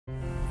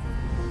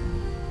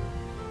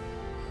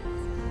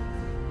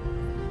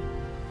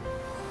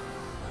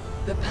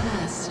The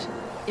past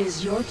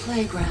is your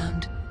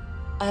playground.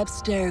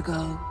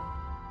 Abstergo.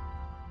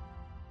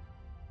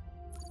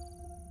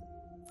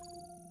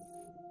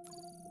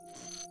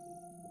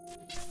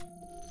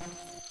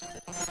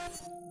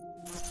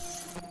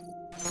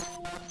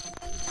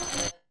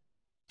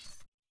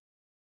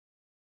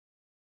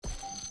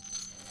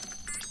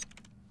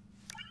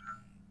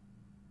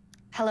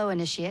 Hello,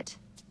 Initiate.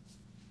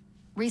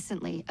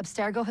 Recently,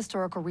 Abstergo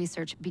Historical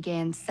Research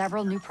began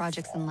several new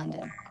projects in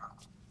London.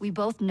 We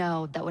both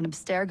know that when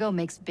Abstergo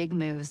makes big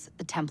moves,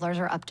 the Templars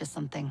are up to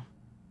something.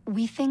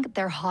 We think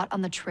they're hot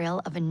on the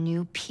trail of a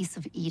new piece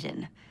of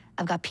Eden.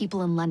 I've got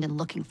people in London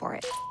looking for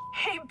it.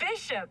 Hey,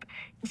 Bishop!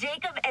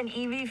 Jacob and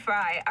Evie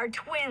Fry are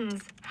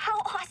twins. How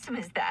awesome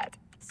is that?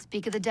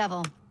 Speak of the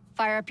devil.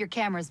 Fire up your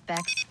cameras,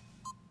 Bex.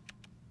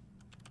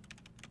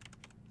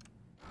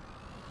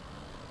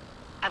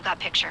 I've got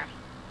picture.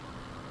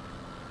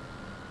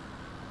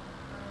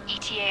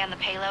 ETA on the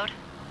payload?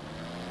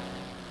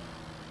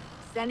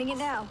 Sending it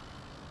now.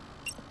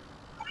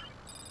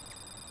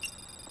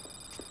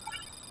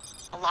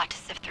 A lot to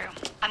sift through.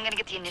 I'm gonna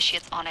get the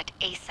Initiates on it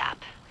ASAP.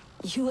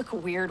 You look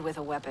weird with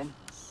a weapon.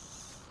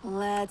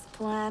 Let's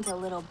plant a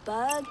little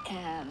bug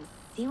and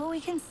see what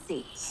we can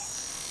see.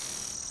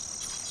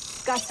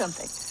 Got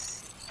something.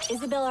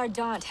 Isabel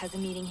Ardant has a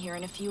meeting here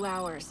in a few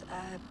hours.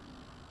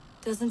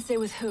 Doesn't say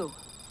with who.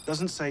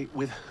 Doesn't say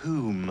with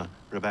whom,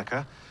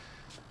 Rebecca.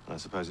 I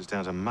suppose it's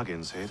down to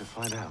Muggins here to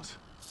find out.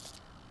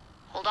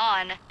 Hold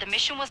on. The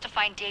mission was to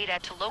find data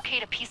to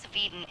locate a piece of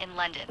Eden in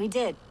London. We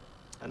did.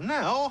 And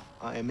now,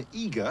 I am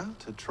eager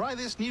to try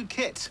this new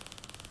kit.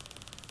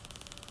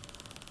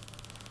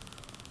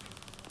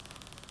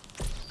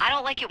 I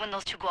don't like it when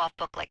those two go off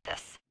book like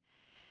this.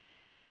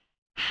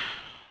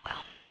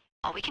 Well,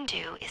 all we can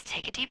do is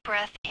take a deep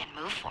breath and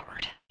move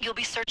forward. You'll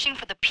be searching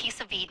for the piece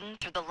of Eden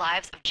through the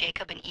lives of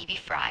Jacob and Evie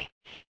Fry,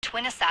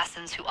 twin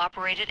assassins who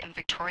operated in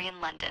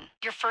Victorian London.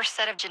 Your first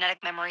set of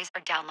genetic memories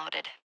are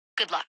downloaded.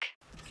 Good luck.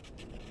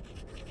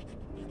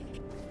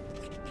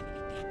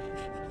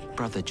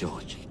 Brother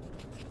George,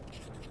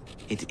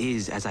 it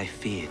is as I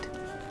feared.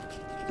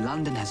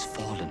 London has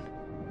fallen.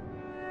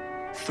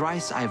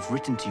 Thrice I have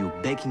written to you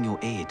begging your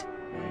aid.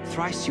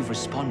 Thrice you've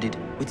responded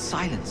with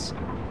silence.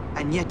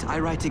 And yet I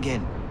write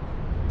again.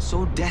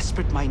 So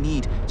desperate my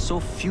need, so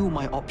few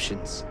my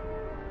options.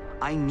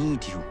 I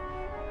need you.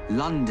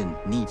 London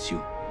needs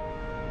you.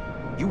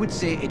 You would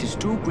say it is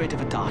too great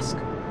of a task,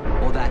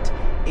 or that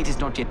it is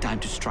not yet time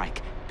to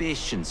strike.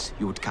 Patience,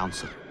 you would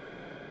counsel.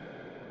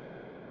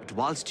 But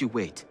whilst you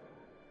wait,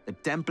 the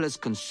Templars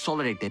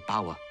consolidate their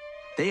power.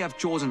 They have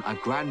chosen a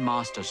Grand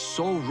Master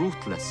so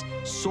ruthless,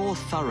 so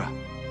thorough,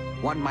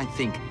 one might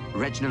think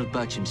Reginald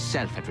Birch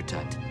himself had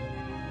returned.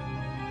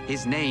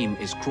 His name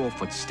is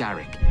Crawford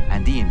Starrick,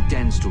 and he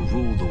intends to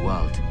rule the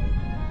world.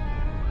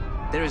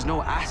 There is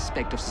no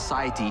aspect of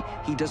society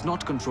he does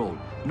not control,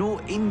 no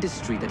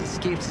industry that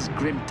escapes his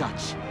grim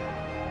touch.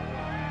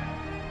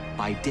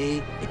 By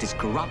day, it is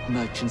corrupt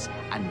merchants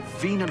and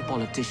venal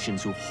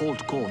politicians who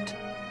hold court.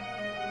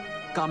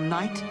 Come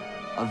night,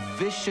 a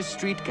vicious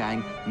street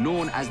gang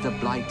known as the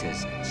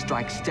Blighters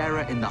strikes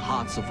terror in the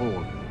hearts of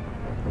all.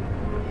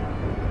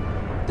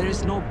 There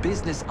is no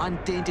business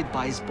untainted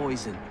by his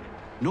poison,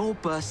 no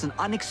person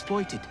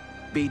unexploited,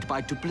 be it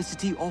by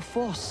duplicity or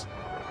force.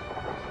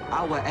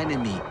 Our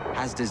enemy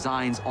has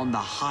designs on the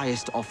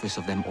highest office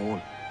of them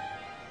all.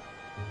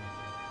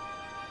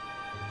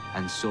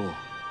 And so,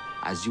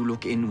 as you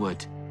look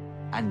inward,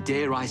 and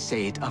dare I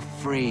say it,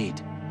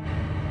 afraid,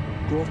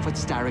 Crawford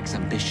Starrick's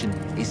ambition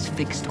is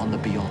fixed on the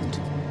beyond,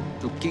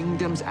 to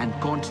kingdoms and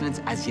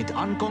continents as yet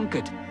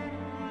unconquered,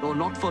 though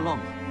not for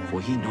long,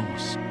 for he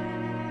knows,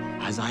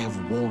 as I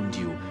have warned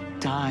you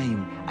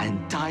time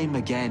and time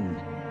again,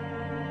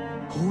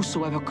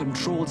 whosoever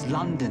controls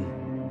London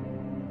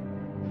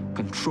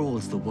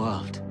controls the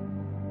world.